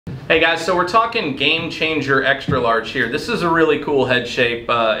Hey guys, so we're talking GameChanger extra large here. This is a really cool head shape.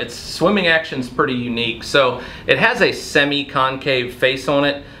 Its swimming action's pretty unique. So it has a semi-concave face on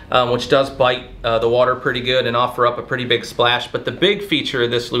it, which does bite the water pretty good and offer up a pretty big splash. But the big feature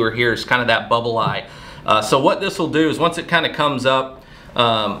of this lure here is kind of that bubble eye. So what this will do is once it kind of comes up,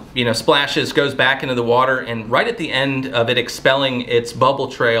 splashes, goes back into the water, and right at the end of it expelling its bubble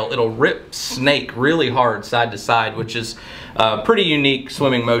trail, it'll rip snake really hard side to side, which is a pretty unique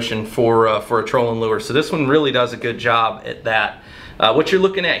swimming motion for a trolling lure. So this one really does a good job at that. What you're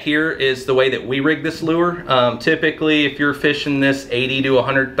looking at here is the way that we rig this lure. Typically, if you're fishing this 80 to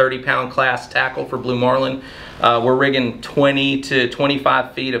 130 pound class tackle for blue marlin, we're rigging 20 to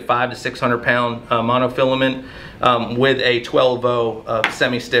 25 feet of 500 to 600 pound monofilament with a 12-0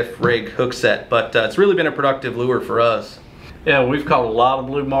 semi-stiff rig hook set. But it's really been a productive lure for us. Yeah, we've caught a lot of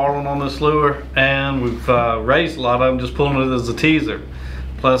blue marlin on this lure, and we've raised a lot of them just pulling it as a teaser.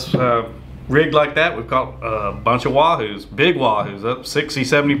 Plus, rigged like that, we've caught a bunch of wahoos, big wahoos, up 60,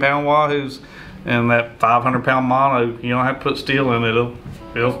 70 pound wahoos, and that 500 pound mono, you don't have to put steel in it,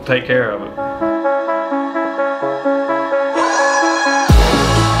 it'll take care of it.